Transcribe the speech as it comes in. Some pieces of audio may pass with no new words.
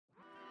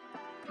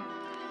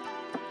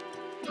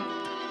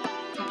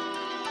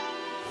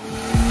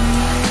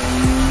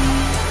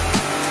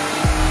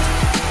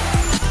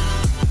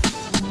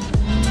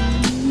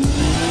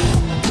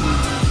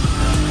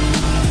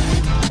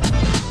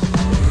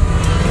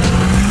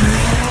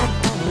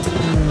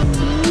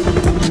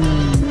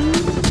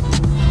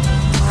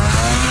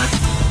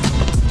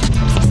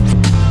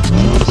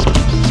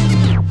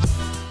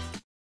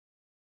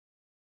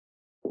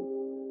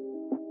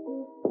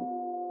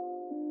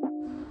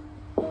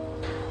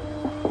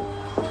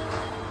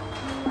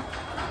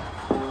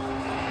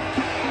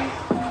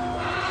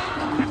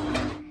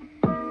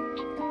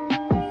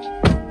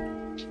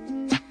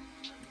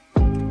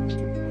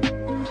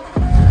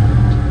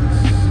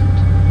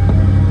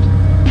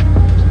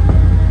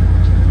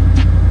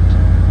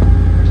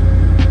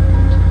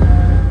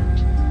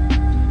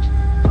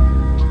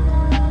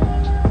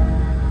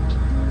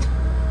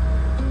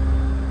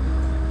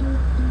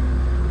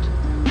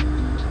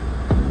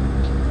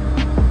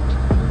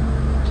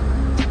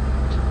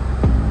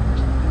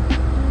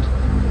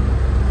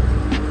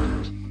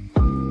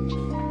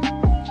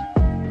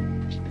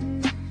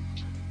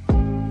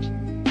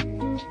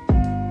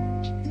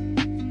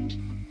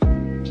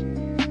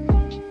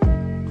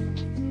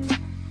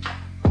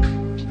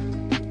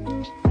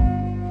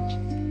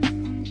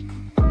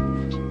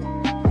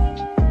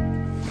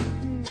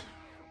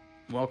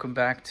welcome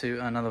back to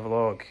another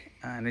vlog.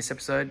 In this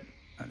episode,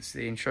 as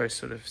the intro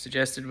sort of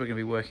suggested, we're going to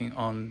be working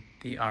on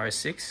the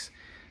RS6.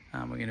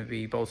 We're going to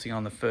be bolting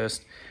on the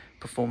first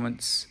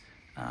performance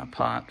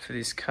part for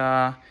this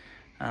car.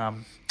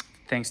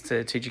 Thanks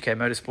to TGK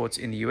Motorsports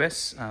in the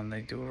US,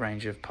 they do a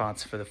range of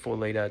parts for the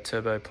 4-litre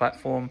turbo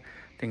platform,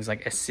 things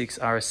like S6,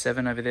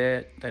 RS7 over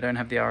there. They don't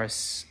have the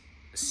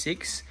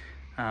RS6,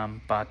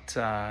 but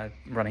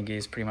running gear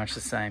is pretty much the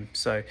same.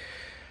 So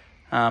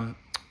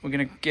we're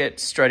going to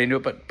get straight into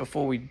it, but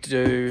before we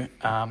do,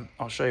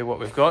 I'll show you what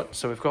we've got.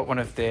 So we've got one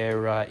of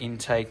their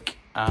intakes.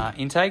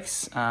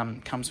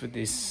 Comes with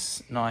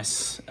this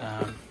nice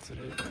sort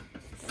of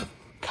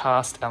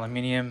cast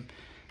aluminium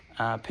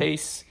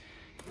piece,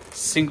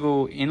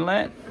 single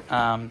inlet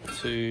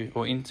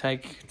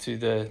intake to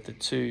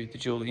the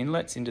dual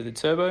inlets into the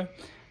turbo.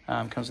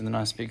 Comes with a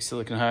nice big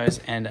silicone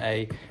hose and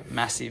a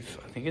massive,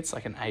 I think it's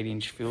like an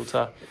 8-inch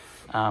filter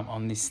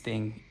on this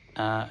thing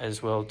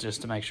as well,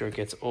 just to make sure it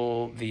gets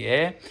all the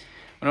air.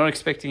 We're not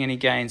expecting any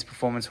gains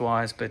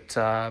performance-wise, but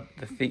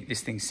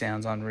this thing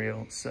sounds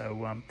unreal. So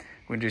we're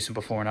going to do some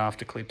before and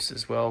after clips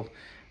as well.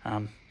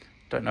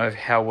 Don't know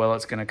how well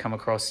it's going to come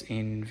across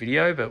in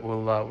video, but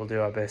we'll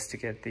do our best to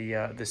get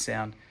the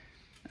sound.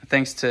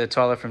 Thanks to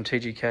Tyler from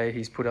TGK,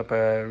 he's put up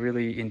a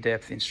really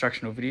in-depth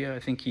instructional video. I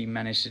think he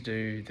managed to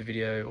do the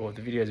video, or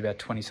the video is about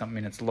 20-something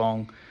minutes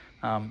long.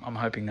 I'm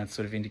hoping that's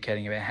sort of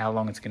indicating about how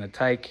long it's going to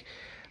take.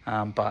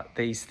 But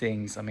these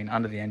things, I mean,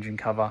 under the engine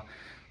cover,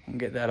 I'll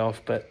get that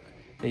off, but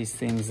these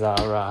things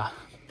are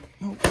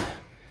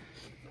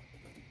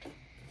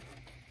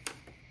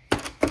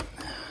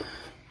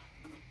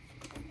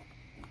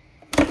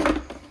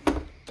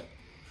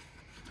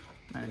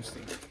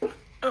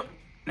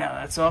now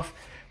that's off,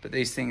 but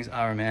these things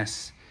are a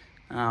mess.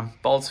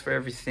 Bolts for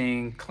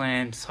everything,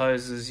 clamps,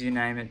 hoses, you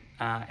name it.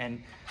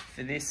 And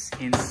for this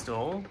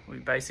install, we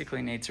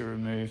basically need to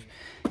remove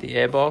the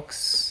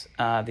airbox,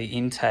 the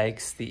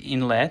intakes, the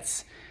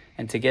inlets,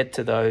 and to get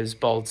to those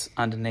bolts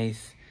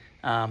underneath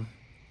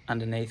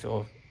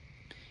or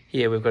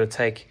here, we've got to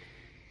take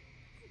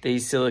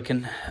these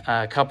silicone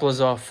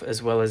couplers off,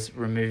 as well as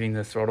removing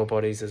the throttle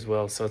bodies as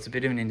well. So it's a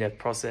bit of an in-depth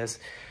process.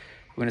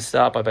 We're going to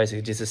start by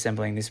basically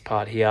disassembling this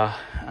part here,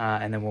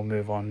 and then we'll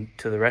move on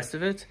to the rest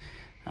of it.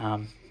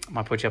 I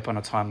might put you up on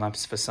a time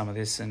lapse for some of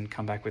this and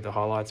come back with the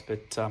highlights,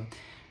 but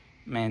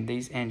man,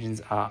 these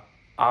engines are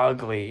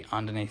ugly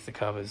underneath the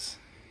covers.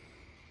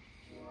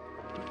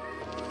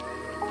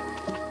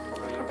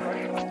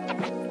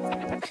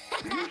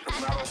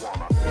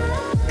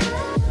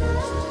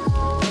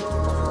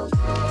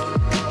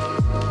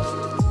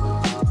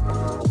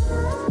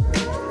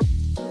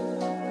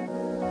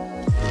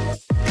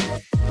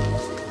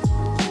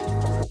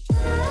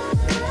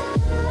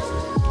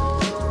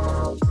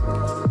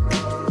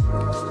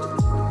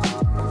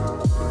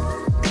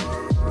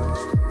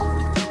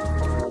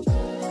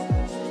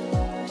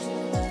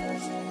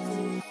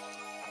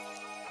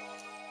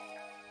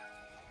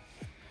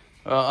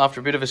 Well, after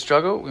a bit of a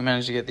struggle, we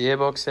managed to get the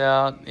airbox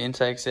out, the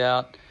intakes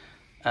out.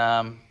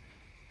 Had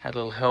a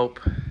little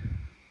help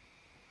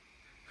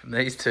from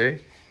these two.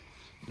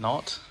 It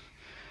was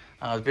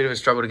a bit of a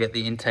struggle to get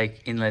the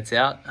intake inlets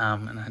out,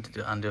 and I had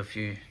to undo a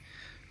few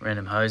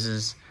random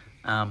hoses.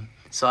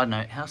 Side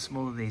note, how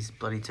small are these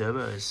bloody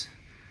turbos?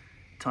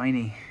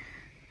 Tiny.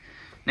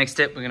 Next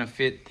step, we're going to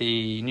fit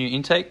the new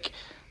intake.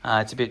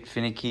 It's a bit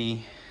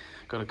finicky.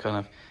 Got to kind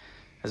of,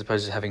 as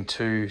opposed to having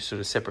two sort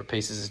of separate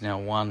pieces, is now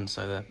one,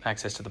 so the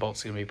access to the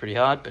bolts is going to be pretty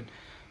hard, but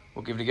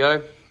we'll give it a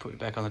go, put it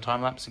back on the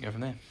time lapse and go from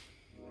there.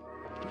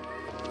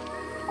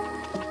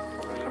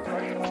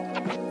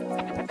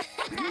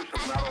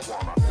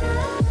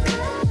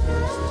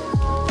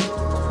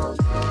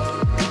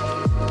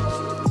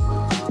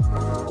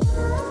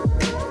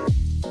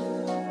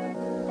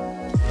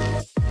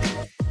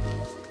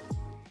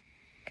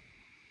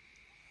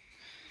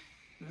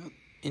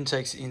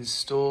 Intakes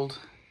installed.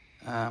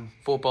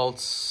 4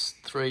 bolts,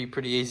 3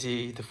 pretty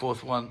easy. The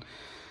 4th one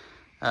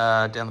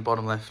down the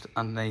bottom left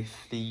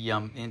underneath the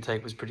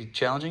intake was pretty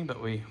challenging,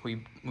 but we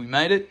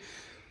made it.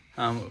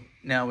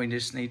 Now we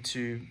just need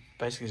to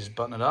basically just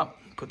button it up,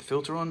 put the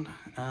filter on,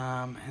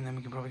 and then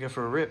we can probably go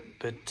for a rip.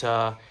 But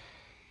yeah,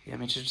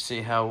 I'm interested to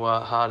see how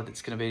hard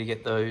it's going to be to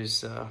get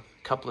those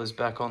couplers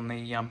back on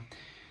the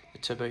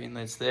turbo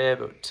inlets there,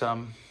 but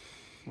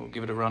we'll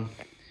give it a run.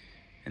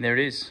 And there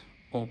it is,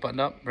 all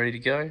buttoned up, ready to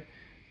go.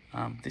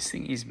 This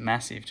thing is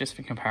massive. Just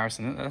for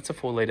comparison, that's a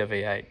 4-litre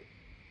V8.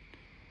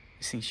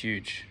 This thing's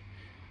huge.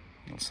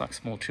 It'll suck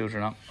small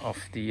children up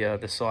off the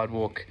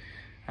sidewalk.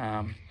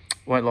 Won't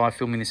lie,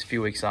 filming this a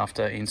few weeks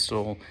after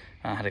install.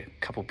 Had a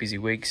couple busy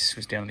weeks.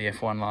 Was down at the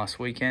F1 last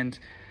weekend.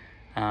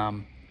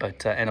 And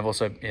I've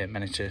also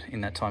managed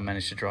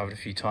to drive it a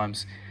few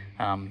times.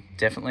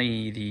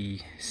 Definitely the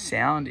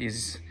sound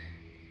is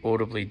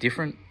audibly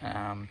different.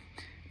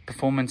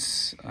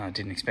 Performance,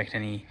 didn't expect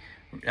any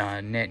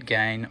net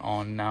gain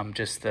on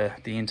just the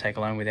intake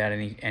alone without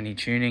any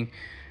tuning,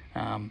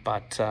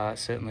 but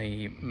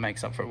certainly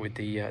makes up for it with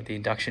the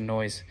induction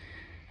noise.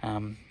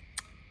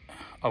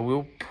 I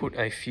will put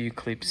a few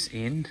clips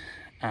in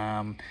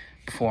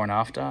before and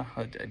after.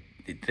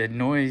 The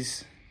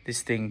noise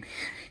this thing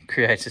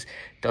creates just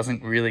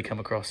doesn't really come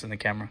across in the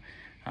camera,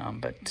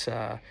 but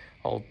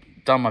I'll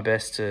done my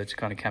best to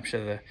kind of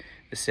capture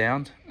the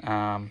sound.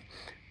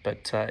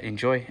 But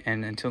enjoy,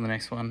 and until the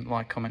next one,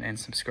 like, comment and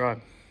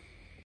subscribe.